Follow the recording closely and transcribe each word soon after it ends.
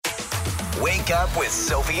Wake Up with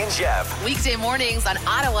Sophie and Jeff. Weekday mornings on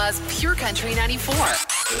Ottawa's Pure Country 94.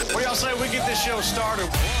 What do y'all say we get this show started?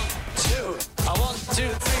 1, 2,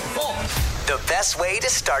 3, 4. The best way to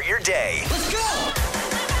start your day. Let's go!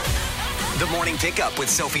 The Morning Pickup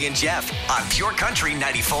with Sophie and Jeff on Pure Country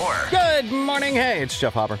 94. Good morning. Hey, it's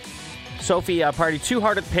Jeff Hopper. Sophie partied too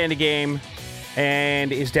hard at the Panda game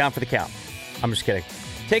and is down for the count. I'm just kidding.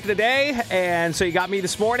 Taking a day, and so you got me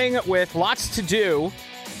this morning with lots to do.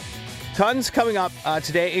 Tons coming up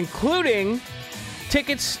today, including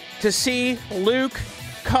tickets to see Luke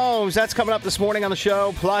Combs. That's coming up this morning on the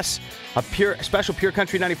show, plus a special Pure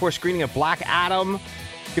Country 94 screening of Black Adam.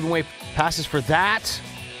 Giving away passes for that.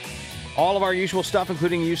 All of our usual stuff,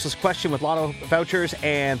 including a useless question with lotto vouchers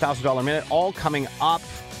and $1,000 minute, all coming up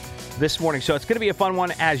this morning. So it's going to be a fun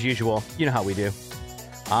one as usual. You know how we do.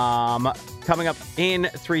 Coming up in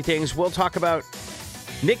three things, we'll talk about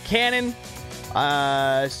Nick Cannon.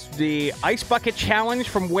 The Ice Bucket Challenge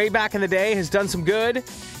from way back in the day has done some good.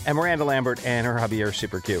 And Miranda Lambert and her hubby are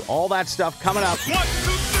super cute. All that stuff coming up. 1, 2, 3.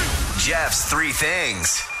 Jeff's three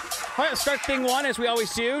things. All right, let's start thing one, as we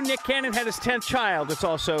always do. Nick Cannon had his 10th child. It's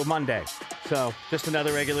also Monday. So just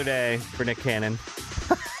another regular day for Nick Cannon.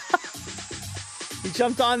 He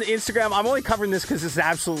jumped on Instagram. I'm only covering this because it's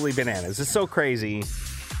absolutely bananas. It's so crazy.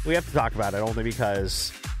 We have to talk about it only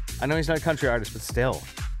because I know he's not a country artist, but still.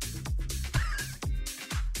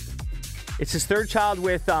 It's his third child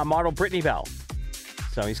with model Brittany Bell.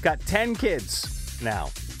 So he's got 10 kids now.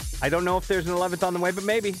 I don't know if there's an 11th on the way, but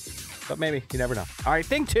maybe. But maybe. You never know. All right,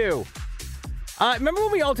 thing two. Remember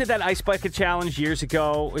when we all did that Ice Bucket Challenge years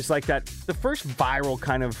ago? It was like the first viral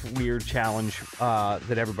kind of weird challenge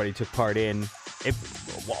that everybody took part in.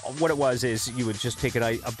 What it was is you would just take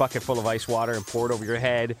a bucket full of ice water and pour it over your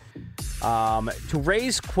head to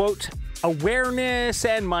raise, quote, awareness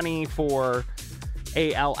and money for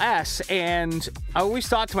ALS. And I always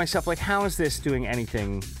thought to myself, like, how is this doing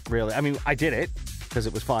anything really? I mean, I did it because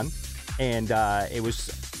it was fun. And it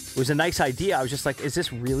was a nice idea. I was just like, is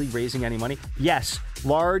this really raising any money? Yes,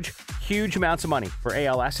 large, huge amounts of money for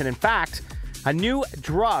ALS. And in fact, a new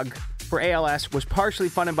drug for ALS was partially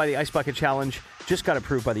funded by the Ice Bucket Challenge, just got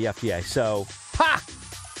approved by the FDA. So,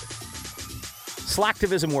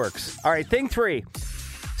 Slacktivism works. All right, thing three.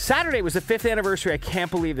 Saturday was the 5th anniversary, I can't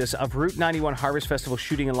believe this, of Route 91 Harvest Festival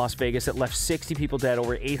shooting in Las Vegas that left 60 people dead,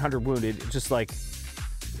 over 800 wounded. Just like,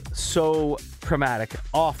 so traumatic.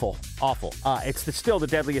 Awful. It's still the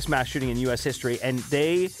deadliest mass shooting in U.S. history, and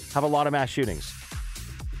they have a lot of mass shootings.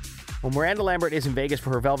 Well, Miranda Lambert is in Vegas for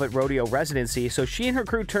her Velvet Rodeo residency, so she and her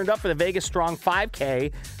crew turned up for the Vegas Strong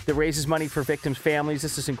 5K that raises money for victims' families.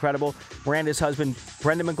 This is incredible. Miranda's husband,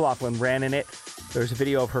 Brendan McLaughlin, ran in it. There's a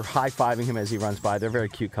video of her high-fiving him as he runs by. They're a very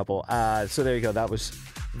cute couple. So there you go. That was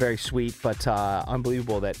very sweet, but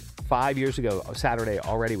unbelievable that 5 years ago, Saturday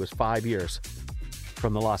already was 5 years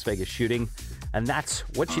from the Las Vegas shooting. And that's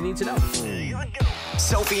what you need to know.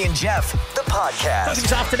 Sophie and Jeff, the podcast. Starting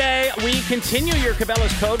us off today, we continue your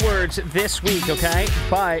Cabela's code words this week, okay?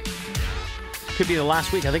 But could be the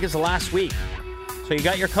last week. I think it's the last week. So you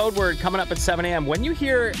got your code word coming up at 7 a.m. When you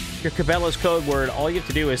hear your Cabela's code word, all you have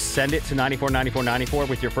to do is send it to 949494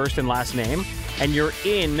 with your first and last name, and you're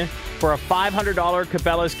in for a $500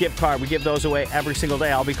 Cabela's gift card. We give those away every single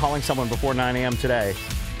day. I'll be calling someone before 9 a.m. today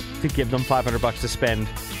to give them $500 to spend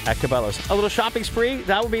at Cabela's. A little shopping spree,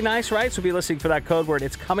 that would be nice, right? So be listening for that code word.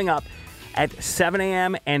 It's coming up at 7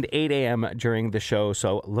 a.m. and 8 a.m. during the show.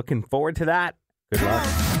 So looking forward to that. Good luck.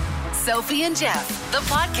 Sophie and Jeff, the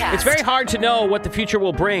podcast. It's very hard to know what the future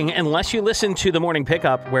will bring unless you listen to the Morning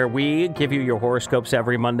Pickup, where we give you your horoscopes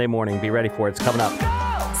every Monday morning. Be ready for it. It's coming up.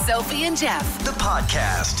 Sophie and Jeff, the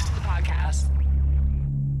podcast.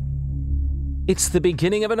 It's the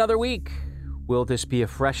beginning of another week. Will this be a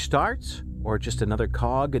fresh start or just another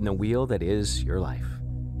cog in the wheel that is your life?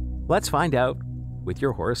 Let's find out with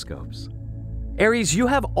your horoscopes. Aries, you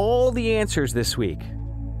have all the answers this week.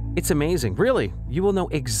 It's amazing. Really, you will know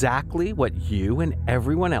exactly what you and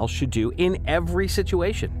everyone else should do in every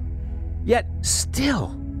situation. Yet,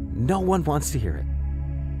 still, no one wants to hear it.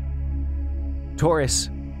 Taurus,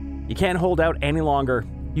 you can't hold out any longer.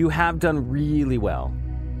 You have done really well.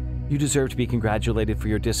 You deserve to be congratulated for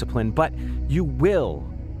your discipline, but you will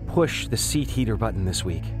push the seat heater button this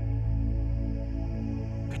week.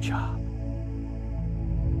 Good job.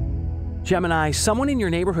 Gemini, someone in your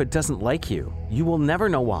neighborhood doesn't like you. You will never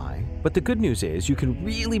know why, but the good news is you can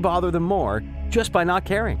really bother them more just by not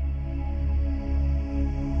caring.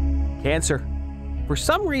 Cancer, for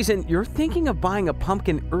some reason, you're thinking of buying a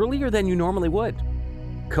pumpkin earlier than you normally would.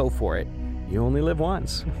 Go for it. You only live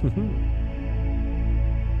once.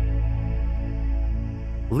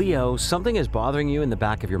 Leo, something is bothering you in the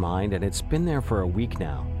back of your mind, and it's been there for a week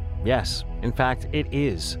now. Yes, in fact, it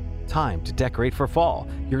is time to decorate for fall.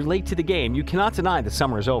 You're late to the game. You cannot deny that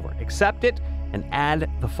summer is over. Accept it and add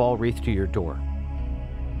the fall wreath to your door.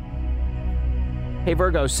 Hey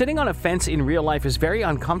Virgo, sitting on a fence in real life is very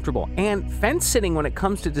uncomfortable, and fence sitting when it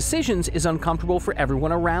comes to decisions is uncomfortable for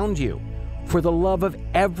everyone around you. For the love of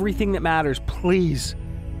everything that matters, please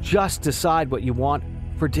just decide what you want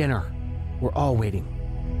for dinner. We're all waiting.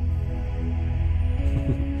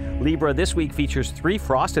 Libra, this week features 3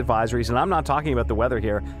 frost advisories, and I'm not talking about the weather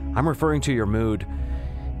here. I'm referring to your mood.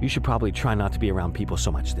 You should probably try not to be around people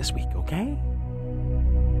so much this week, okay?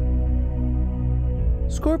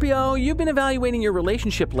 Scorpio, you've been evaluating your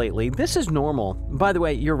relationship lately. This is normal. By the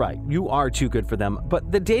way, you're right. You are too good for them.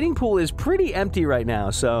 But the dating pool is pretty empty right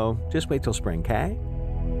now, so just wait till spring, okay?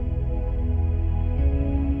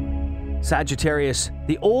 Sagittarius,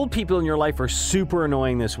 the old people in your life are super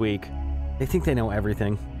annoying this week. They think they know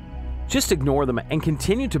everything. Just ignore them and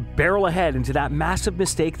continue to barrel ahead into that massive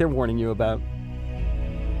mistake they're warning you about.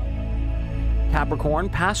 Capricorn,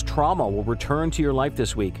 past trauma will return to your life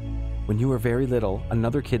this week. When you were very little,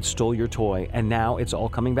 another kid stole your toy, and now it's all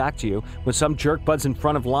coming back to you when some jerk buds in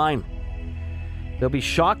front of line. They'll be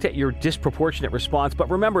shocked at your disproportionate response, but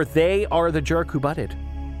remember, they are the jerk who butted.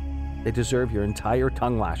 They deserve your entire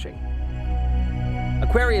tongue lashing.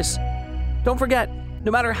 Aquarius, don't forget,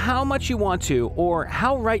 no matter how much you want to or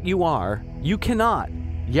how right you are, you cannot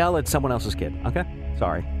yell at someone else's kid, okay?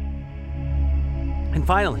 Sorry. And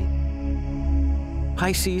finally,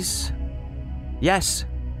 Pisces, yes,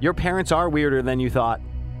 your parents are weirder than you thought.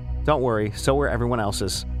 Don't worry, so are everyone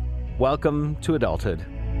else's. Welcome to adulthood.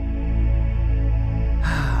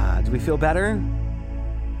 Do we feel better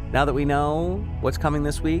now that we know what's coming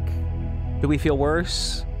this week? Do we feel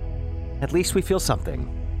worse? At least we feel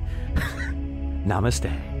something. Namaste.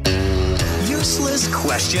 Useless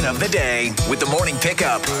question of the day with the morning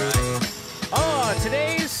pickup. Oh,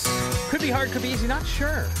 today's could be hard, could be easy, not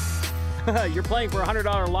sure. You're playing for a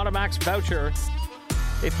 $100 Lotto Max voucher.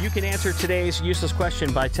 If you can answer today's useless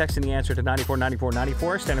question by texting the answer to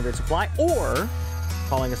 949494, standard rate supply, or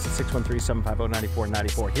calling us at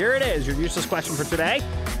 613-750-9494. Here it is, your useless question for today.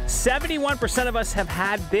 71% of us have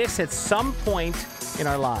had this at some point in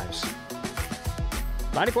our lives.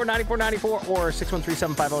 949494 or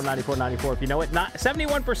 613-750-9494. If you know it,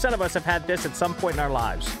 71% of us have had this at some point in our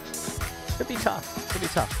lives. Could be tough. Could be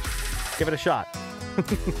tough. Give it a shot.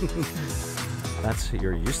 That's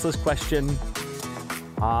your useless question.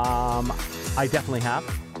 I definitely have.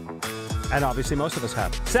 And obviously most of us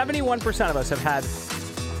have. 71% of us have had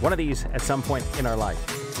one of these at some point in our life.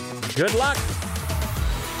 Good luck.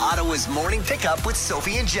 Ottawa's morning pickup with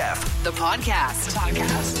Sophie and Jeff. The podcast.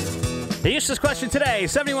 The useless question today.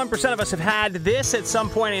 71% of us have had this at some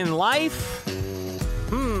point in life.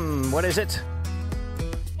 What is it?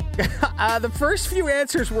 The first few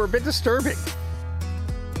answers were a bit disturbing.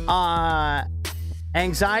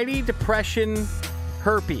 Anxiety, depression,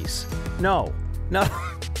 herpes. No.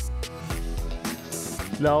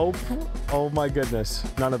 Nope. Oh my goodness.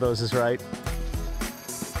 None of those is right.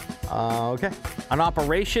 Okay. An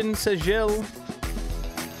operation, says Jill.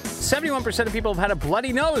 71% of people have had a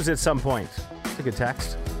bloody nose at some point. That's a good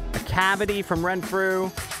text. A cavity from Renfrew.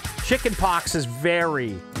 Chicken pox is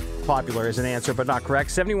very popular as an answer, but not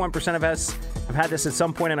correct. 71% of us have had this at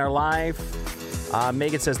some point in our life.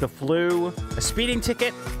 Megan says the flu. A speeding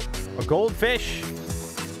ticket. A goldfish.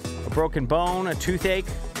 A broken bone. A toothache.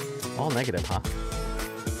 All negative, huh?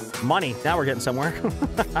 Money. Now we're getting somewhere.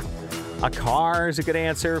 A car is a good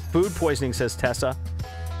answer. Food poisoning, says Tessa.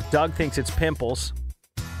 Doug thinks it's pimples.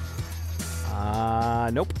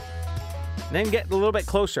 Nope. And then get a little bit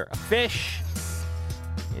closer. A fish.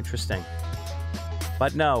 Interesting.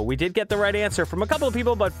 But no, we did get the right answer from a couple of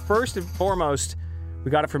people, but first and foremost,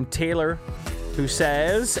 we got it from Taylor, who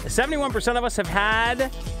says 71% of us have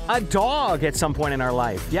had a dog at some point in our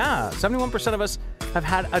life. Yeah, 71% of us have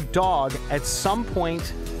had a dog at some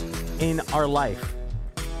point in our life.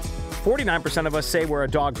 49% of us say we're a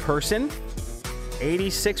dog person.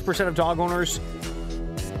 86% of dog owners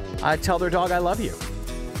tell their dog, I love you.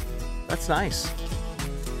 That's nice.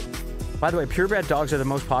 By the way, purebred dogs are the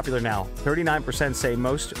most popular now. 39% say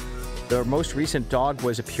their most recent dog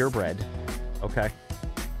was a purebred. Okay.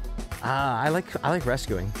 I like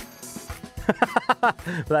rescuing.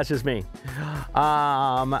 That's just me.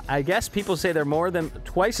 I guess people say they're more than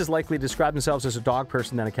twice as likely to describe themselves as a dog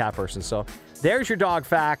person than a cat person. So there's your dog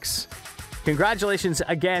facts. Congratulations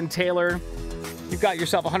again, Taylor. You've got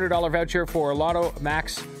yourself a $100 voucher for Lotto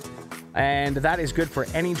Max And that is good for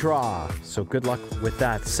any draw. So good luck with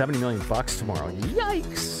that. $70 million tomorrow.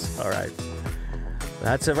 Yikes. All right.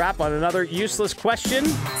 That's a wrap on another useless question.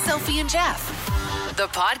 Sophie and Jeff, the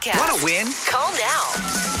podcast. Want to win? Call now.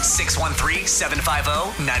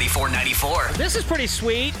 613-750-9494. This is pretty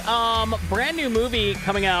sweet. Brand new movie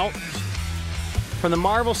coming out from the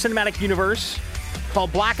Marvel Cinematic Universe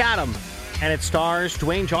called Black Adam. And it stars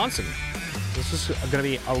Dwayne Johnson. This is going to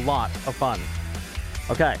be a lot of fun.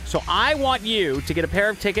 Okay, so I want you to get a pair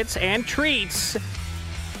of tickets and treats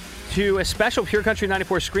to a special Pure Country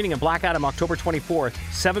 94 screening of Black Adam October 24th,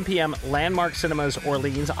 7 p.m., Landmark Cinemas,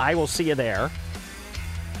 Orleans. I will see you there.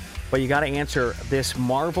 But you got to answer this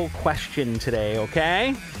Marvel question today,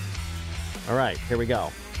 okay? All right, here we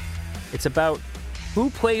go. It's about who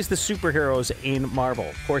plays the superheroes in Marvel.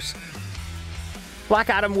 Of course, Black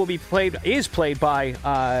Adam is played by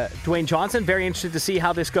Dwayne Johnson. Very interested to see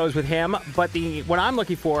how this goes with him. But what I'm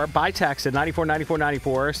looking for, by text at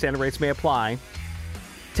 949494, standard rates may apply.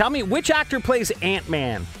 Tell me which actor plays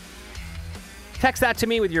Ant-Man. Text that to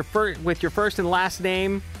me with your first and last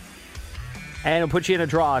name, and it'll put you in a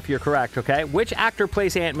draw if you're correct, okay? Which actor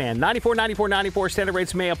plays Ant-Man? 949494, standard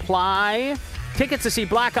rates may apply. Tickets to see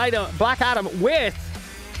Black Adam with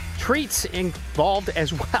treats involved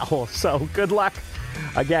as well. So good luck.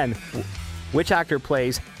 Again, which actor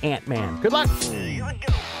plays Ant-Man? Good luck.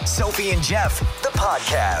 Sophie and Jeff, the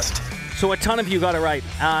podcast. So a ton of you got it right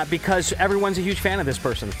because everyone's a huge fan of this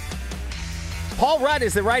person. Paul Rudd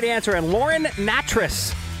is the right answer, and Lauren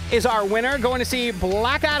Natras is our winner. Going to see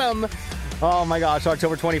Black Adam. Oh my gosh,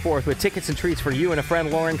 October 24th with tickets and treats for you and a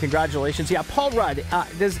friend, Lauren. Congratulations. Yeah, Paul Rudd.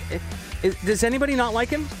 Does anybody not like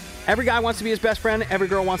him? Every guy wants to be his best friend. Every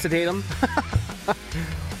girl wants to date him.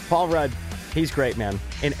 Paul Rudd. He's great, man,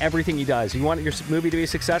 in everything he does. You want your movie to be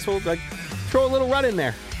successful? Like, throw a little Rudd in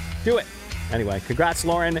there. Do it. Anyway, congrats,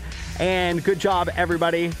 Lauren, and good job,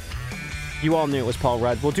 everybody. You all knew it was Paul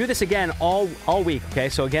Rudd. We'll do this again all week, okay?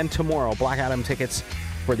 So again, tomorrow, Black Adam tickets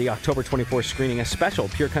for the October 24th screening, a special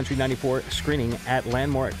Pure Country 94 screening at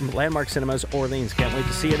Landmark Cinemas, Orleans. Can't wait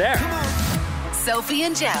to see you there. Sophie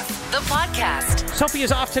and Jeff, the podcast. Sophie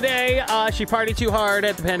is off today. She partied too hard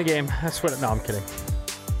at the Panda game. That's what. No, I'm kidding.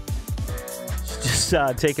 She's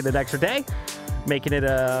just taking an extra day, making it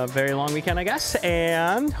a very long weekend, I guess,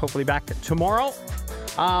 and hopefully back tomorrow.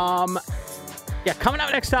 Yeah, coming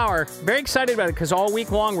out next hour. Very excited about it because all week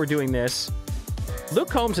long we're doing this. Luke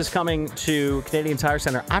Combs is coming to Canadian Tire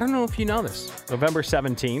Center. I don't know if you know this. November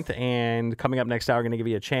 17th, and coming up next hour, going to give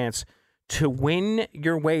you a chance to win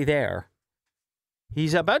your way there.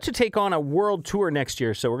 He's about to take on a world tour next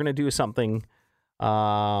year, so we're going to do something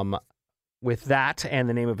with that and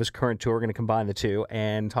the name of his current tour. We're going to combine the two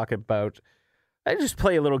and talk about, I just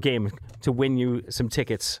play a little game to win you some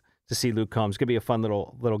tickets to see Luke Combs. It's going to be a fun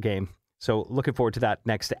little game. So looking forward to that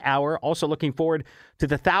next hour. Also looking forward to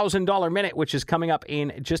the $1,000 minute, which is coming up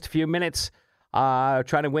in just a few minutes.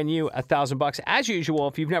 Trying to win you $1,000. As usual,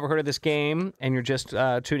 if you've never heard of this game and you're just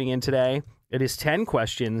tuning in today, it is 10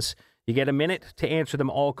 questions. You get a minute to answer them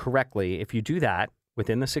all correctly. If you do that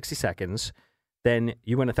within the 60 seconds, then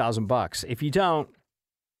you win $1,000. If you don't,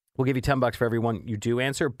 we'll give you $10 for every one you do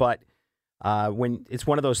answer. But when it's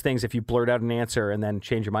one of those things, if you blurt out an answer and then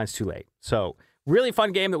change your mind, it's too late. So really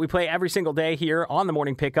fun game that we play every single day here on the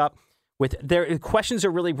Morning Pickup. With their questions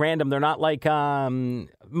are really random. They're not like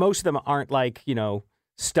most of them aren't like,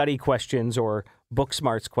 study questions or book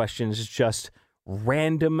smarts questions. It's just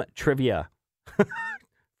random trivia.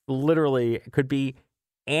 Literally, it could be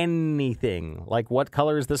anything. Like, what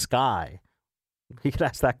color is the sky? You could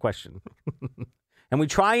ask that question. And we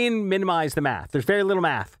try and minimize the math. There's very little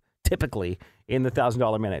math, typically, in the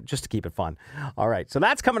 $1,000 minute, just to keep it fun. All right, so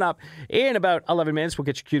that's coming up in about 11 minutes. We'll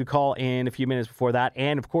get your cue to call in a few minutes before that.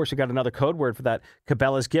 And, of course, we got another code word for that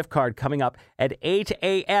Cabela's gift card coming up at 8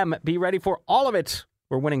 a.m. Be ready for all of it.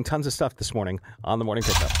 We're winning tons of stuff this morning on the Morning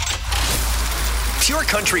Pickup. Pure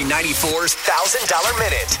Country 94's $1,000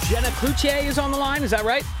 minute. Jenna Cloutier is on the line. Is that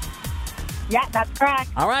right? Yeah, that's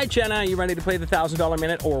correct. All right, Jenna, you ready to play the $1,000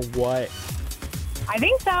 minute or what? I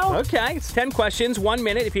think so. Okay, it's 10 questions, 1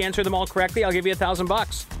 minute. If you answer them all correctly, I'll give you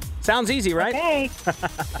 $1,000. Sounds easy, right? Okay.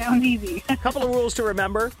 Sounds easy. A couple of rules to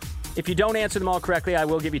remember. If you don't answer them all correctly, I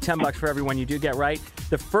will give you $10 for every one you do get right.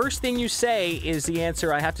 The first thing you say is the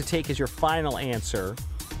answer I have to take as your final answer.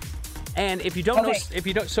 And if you don't know, if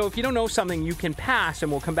you don't know something, you can pass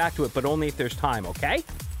and we'll come back to it, but only if there's time, okay?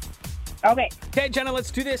 Okay. Okay, Jenna,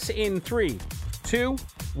 let's do this in 3, 2,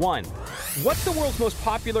 1. What's the world's most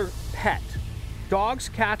popular pet? Dogs,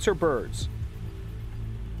 cats, or birds?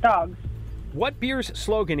 Dogs. What beer's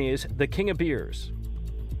slogan is the king of beers?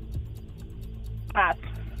 Pass.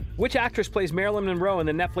 Which actress plays Marilyn Monroe in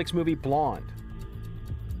the Netflix movie Blonde?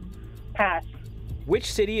 Pass.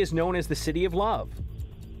 Which city is known as the City of Love?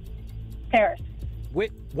 Paris.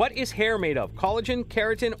 What is hair made of? Collagen,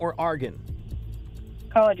 keratin, or argan?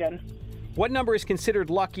 Collagen. What number is considered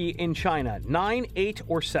lucky in China? 9, 8,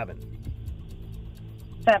 or 7?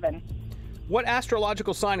 7. What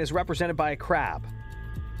astrological sign is represented by a crab?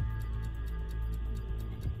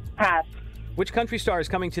 Pass. Which country star is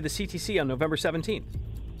coming to the CTC on November 17th?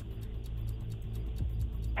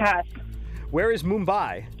 Pass. Where is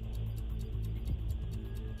Mumbai?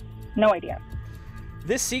 No idea.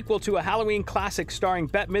 This sequel to a Halloween classic starring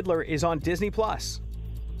Bette Midler is on Disney+.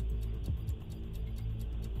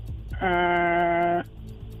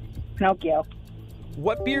 Pinocchio.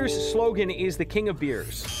 What beer's slogan is the king of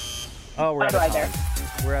beers? Oh, we're out of time.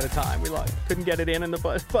 We're out of time. We couldn't get it in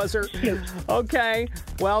the buzzer. Okay.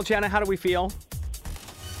 Well, Jenna, how do we feel?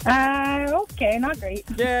 Okay, not great.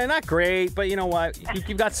 Yeah, not great, but you know what?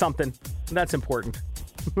 You've got something. That's important.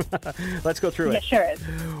 Let's go through it. Yeah, sure is.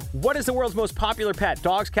 What is the world's most popular pet?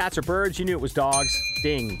 Dogs, cats, or birds? You knew it was dogs.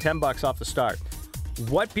 Ding. $10 off the start.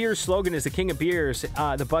 What beer's slogan is the king of beers?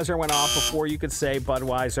 The buzzer went off before you could say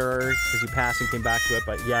Budweiser because you passed and came back to it,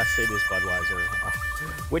 but yes, it is Budweiser.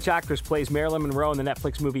 Which actress plays Marilyn Monroe in the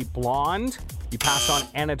Netflix movie Blonde? You passed on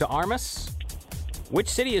Ana de Armas. Which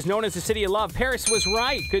city is known as the City of Love? Paris was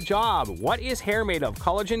right. Good job. What is hair made of?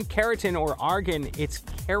 Collagen, keratin, or argan? It's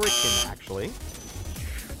keratin, actually.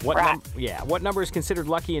 What number is considered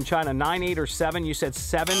lucky in China? 9, 8, or 7? You said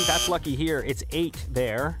 7. That's lucky here. It's 8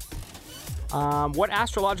 there. What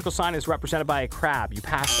astrological sign is represented by a crab? You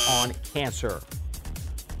passed on Cancer.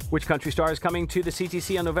 Which country star is coming to the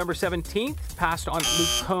CTC on November 17th? Passed on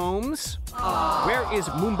Luke Combs. Where is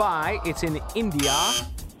Mumbai? It's in India.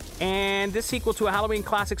 And this sequel to a Halloween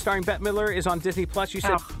classic starring Bette Midler is on Disney+. You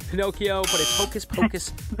said Pinocchio, but it's Hocus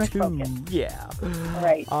Pocus 2. Yeah.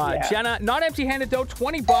 Right. Yeah. Jenna, not empty-handed though.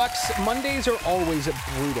 $20. Mondays are always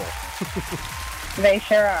brutal. They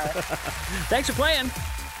sure are. Thanks for playing.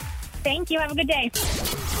 Thank you. Have a good day.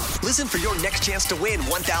 Listen for your next chance to win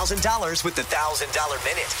 $1,000 with the $1,000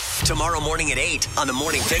 Minute. Tomorrow morning at 8 on the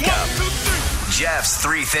Morning Pickup. Jeff's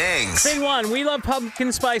 3 things. Thing 1, we love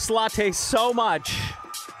pumpkin spice latte so much.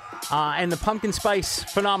 And the pumpkin spice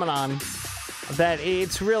phenomenon that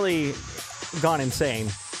it's really gone insane.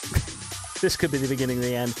 This could be the beginning of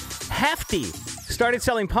the end. Hefty started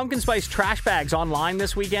selling pumpkin spice trash bags online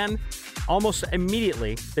this weekend. Almost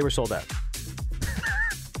immediately, they were sold out.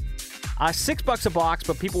 $6 a box,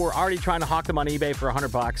 but people were already trying to hawk them on eBay for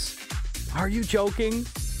 $100. Are you joking?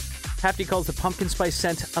 Hefty calls the pumpkin spice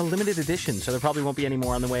scent a limited edition, so there probably won't be any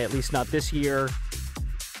more on the way, at least not this year.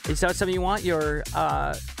 Is that something you want? Your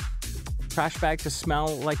trash bag to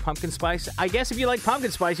smell like pumpkin spice? I guess if you like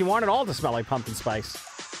pumpkin spice, you want it all to smell like pumpkin spice.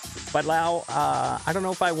 But now, I don't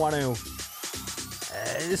know if I want to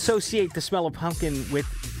associate the smell of pumpkin with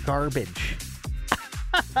garbage.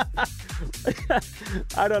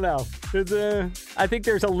 I don't know. I think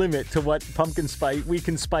there's a limit to what pumpkin spice we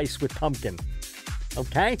can spice with pumpkin.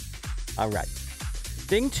 Okay? All right.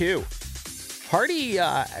 Thing 2. Hardy,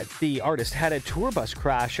 the artist, had a tour bus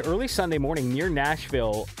crash early Sunday morning near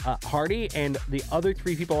Nashville. Hardy and the other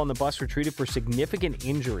 3 people on the bus were treated for significant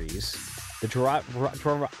injuries. The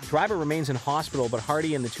driver remains in hospital, but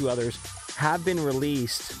Hardy and the 2 others have been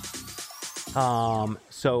released.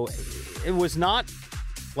 So it was not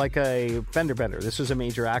like a fender bender. This was a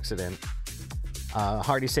major accident.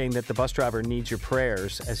 Hardy saying that the bus driver needs your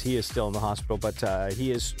prayers as he is still in the hospital, but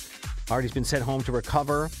Hardy's been sent home to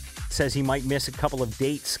recover. Says he might miss a couple of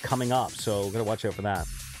dates coming up, so gotta watch out for that.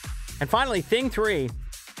 And finally, thing 3,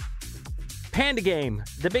 Panda Game.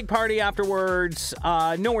 The big party afterwards,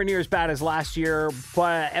 nowhere near as bad as last year,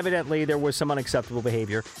 but evidently there was some unacceptable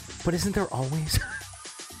behavior. But isn't there always?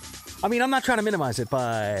 I mean, I'm not trying to minimize it,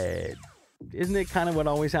 but isn't it kind of what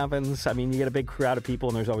always happens? I mean, you get a big crowd of people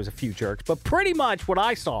and there's always a few jerks, but pretty much what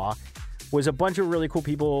I saw was a bunch of really cool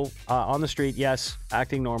people on the street, yes,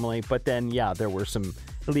 acting normally, but then, yeah, there were some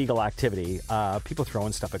illegal activity. People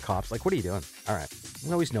throwing stuff at cops. Like, what are you doing? All right.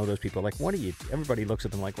 We always know those people. Like, what are you... Everybody looks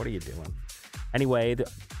at them like, what are you doing? Anyway, the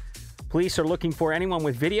police are looking for anyone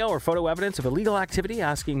with video or photo evidence of illegal activity,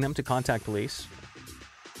 asking them to contact police.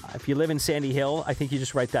 If you live in Sandy Hill, I think you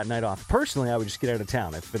just write that night off. Personally, I would just get out of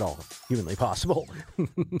town if at all humanly possible.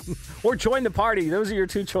 Or join the party. Those are your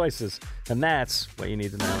 2 choices. And that's what you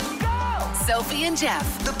need to know. Sophie and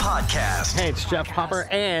Jeff. The podcast. Hey, it's Jeff Popper.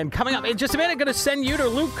 And coming up in just a minute, I'm going to send you to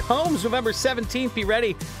Luke Combs November 17th. Be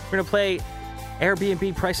ready. We're going to play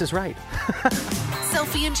Airbnb Price is Right.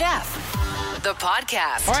 Sophie and Jeff. the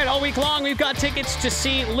podcast. All right, all week long, we've got tickets to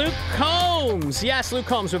see Luke Combs. Yes, Luke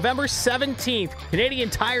Combs, November 17th,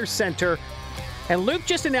 Canadian Tire Center. And Luke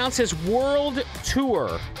just announced his world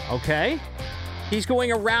tour, okay? He's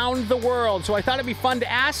going around the world. So I thought it'd be fun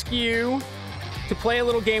to ask you to play a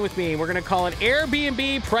little game with me. We're going to call it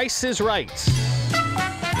Airbnb Price is Right.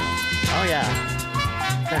 Oh, yeah.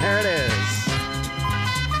 There it is.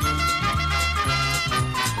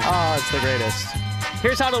 Oh, it's the greatest.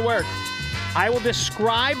 Here's how it'll work. I will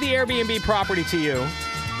describe the Airbnb property to you,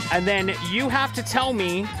 and then you have to tell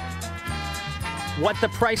me what the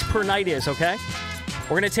price per night is, okay?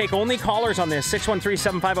 We're going to take only callers on this,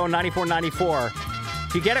 613-750-9494.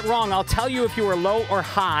 If you get it wrong, I'll tell you if you were low or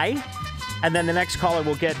high, and then the next caller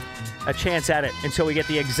will get a chance at it until we get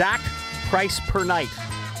the exact price per night.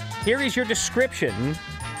 Here is your description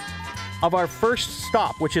of our first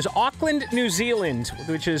stop, which is Auckland, New Zealand,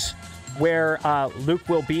 which is where Luke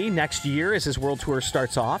will be next year as his world tour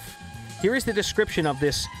starts off. Here is the description of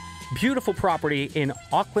this beautiful property in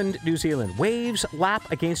Auckland, New Zealand. Waves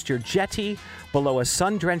lap against your jetty below a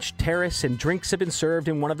sun-drenched terrace, and drinks have been served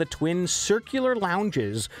in one of the twin circular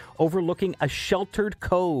lounges overlooking a sheltered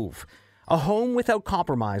cove. A home without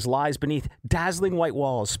compromise lies beneath dazzling white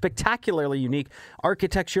walls, spectacularly unique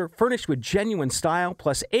architecture furnished with genuine style,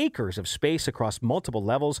 plus acres of space across multiple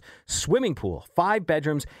levels, swimming pool, 5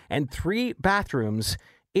 bedrooms, and 3 bathrooms.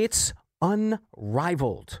 It's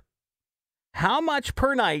unrivaled. How much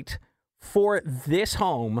per night for this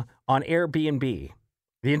home on Airbnb?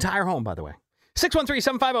 The entire home, by the way.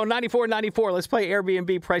 613-750-9494. Let's play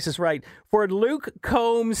Airbnb Price is Right for Luke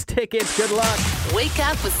Combs tickets. Good luck. Wake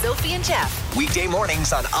up with Sophie and Jeff. Weekday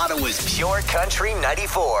mornings on Ottawa's Pure Country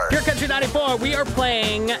 94. Pure Country 94. We are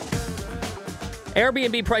playing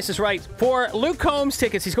Airbnb Price is Right for Luke Combs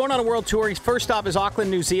tickets. He's going on a world tour. His first stop is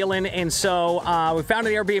Auckland, New Zealand. And so we found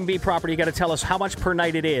an Airbnb property. You got to tell us how much per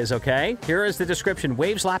night it is, okay? Here is the description.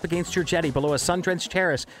 Waves lap against your jetty below a sun-drenched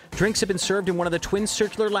terrace. Drinks have been served in one of the twin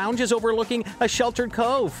circular lounges overlooking a sheltered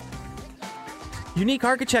cove. Unique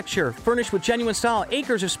architecture furnished with genuine style.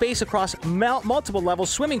 Acres of space across multiple levels.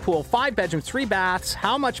 Swimming pool, 5 bedrooms, 3 baths.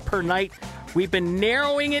 How much per night? We've been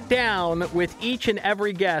narrowing it down with each and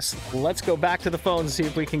every guest. Let's go back to the phone and see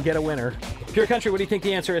if we can get a winner. Pure Country, what do you think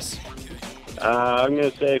the answer is? I'm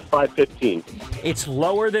going to say 515. It's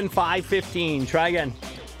lower than 515. Try again.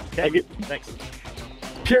 Okay. Thank you. Thanks.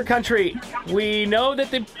 Pure Country, we know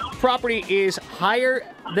that the property is higher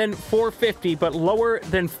than 450, but lower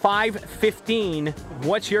than 515.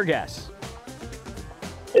 What's your guess?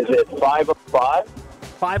 Is it 505?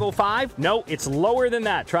 505? No, it's lower than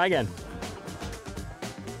that. Try again.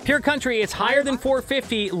 Pure Country, it's higher than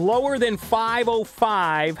 450, lower than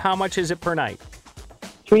 505. How much is it per night?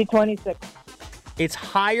 326. It's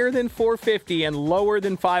higher than 450 and lower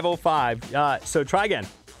than 505. So try again.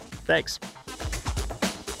 Thanks.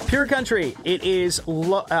 Pure Country, it is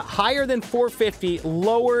higher than 450,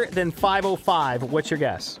 lower than 505. What's your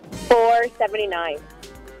guess? 479.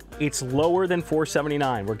 It's lower than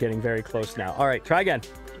 479. We're getting very close now. All right, try again.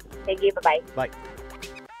 Thank you. Bye-bye. Bye.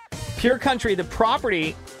 Pure Country, the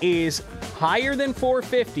property is higher than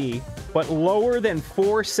 450, but lower than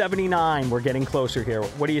 479. We're getting closer here.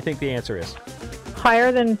 What do you think the answer is?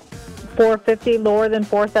 Higher than 450, lower than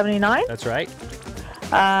 479? That's right.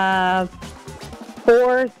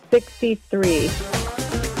 463.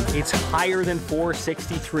 It's higher than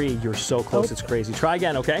 463. You're so close. It's crazy. Try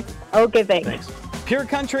again, okay? Okay, thanks. Thanks. Pure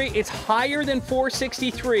Country, it's higher than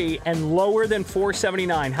 463 and lower than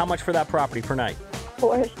 479. How much for that property per night?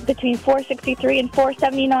 Between 463 and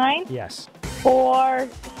 479? Yes.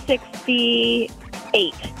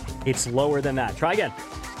 468. It's lower than that. Try again.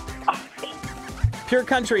 Pure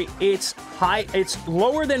Country, it's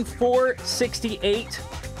lower than 468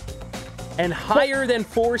 and higher than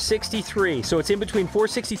 463. So it's in between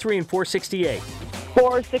 463 and 468.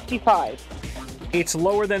 465. It's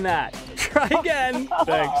lower than that. Try again.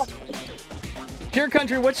 Thanks. Pure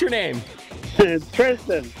Country, what's your name?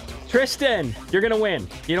 Tristan. Tristan, you're going to win.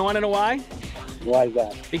 You don't want to know why? Why is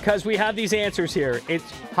that? Because we have these answers here. It's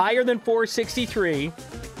higher than 463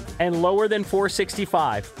 and lower than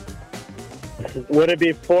 465. Would it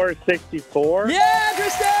be 464? Yeah,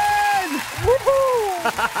 Tristan! Woohoo!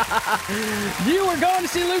 You are going to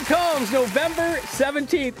see Luke Combs November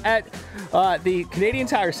 17th at the Canadian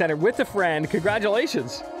Tire Center with a friend.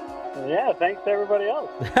 Congratulations. Yeah, thanks to everybody else.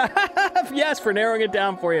 Yes, for narrowing it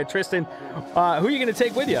down for you. Tristan, who are you going to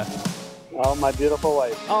take with you? Oh, my beautiful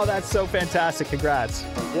wife. Oh, that's so fantastic. Congrats.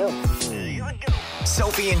 Thank you.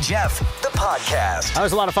 Sophie and Jeff, the podcast. That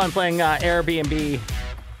was a lot of fun playing Airbnb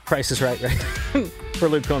Price is right for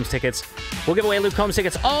Luke Combs tickets. We'll give away Luke Combs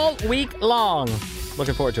tickets all week long.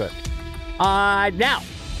 Looking forward to it. Now,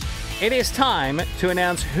 it is time to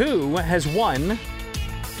announce who has won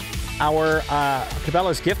our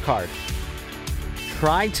Cabela's gift card.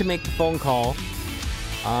 Tried to make the phone call,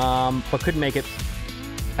 but couldn't make it.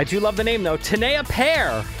 I do love the name, though. Tanea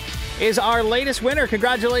Pear is our latest winner.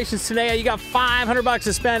 Congratulations, Tanea. You got $500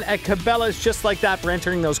 to spend at Cabela's just like that for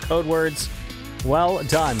entering those code words. Well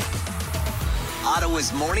done.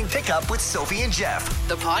 Ottawa's Morning Pickup with Sophie and Jeff.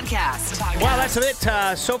 The podcast. Well, that's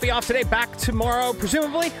it. Sophie off today. Back tomorrow,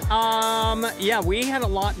 presumably. Yeah, we had a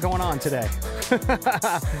lot going on today.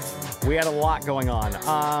 We had a lot going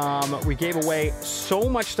on. We gave away so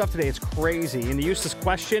much stuff today. It's crazy. In the useless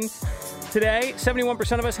question today,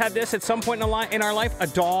 71% of us had this at some point in our life. A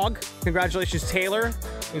dog. Congratulations, Taylor,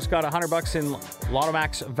 who's got $100 in Lotto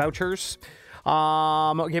Max vouchers.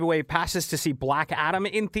 Gave away passes to see Black Adam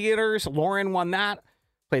in theaters. Lauren won that.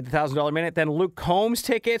 Played the $1,000 minute. Then Luke Combs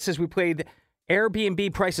tickets as we played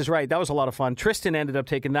Airbnb Price is Right. That was a lot of fun. Tristan ended up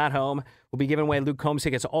taking that home. We'll be giving away Luke Combs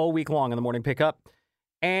tickets all week long in the morning pickup.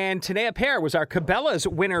 And Tanea Pear was our Cabela's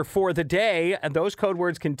winner for the day. And those code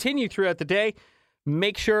words continue throughout the day.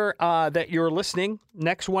 Make sure that you're listening.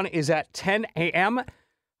 Next one is at 10 a.m.,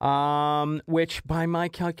 which by my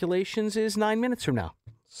calculations is 9 minutes from now.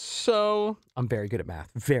 So I'm very good at math.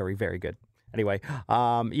 Very, very good. Anyway,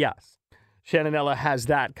 yes. Shannonella has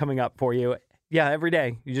that coming up for you. Yeah, every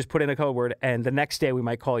day you just put in a code word, and the next day we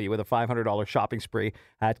might call you with a $500 shopping spree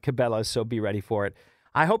at Cabela's, so be ready for it.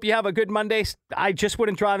 I hope you have a good Monday. I just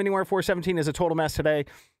wouldn't drive anywhere. 417 is a total mess today.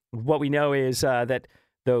 What we know is that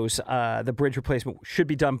the bridge replacement should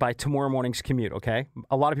be done by tomorrow morning's commute, okay?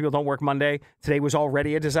 A lot of people don't work Monday. Today was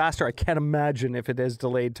already a disaster. I can't imagine if it is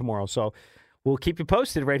delayed tomorrow. So we'll keep you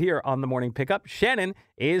posted right here on the morning pickup. Shannon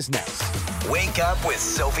is next. Wake up with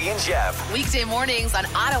Sophie and Jeff. Weekday mornings on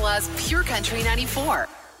Ottawa's Pure Country 94.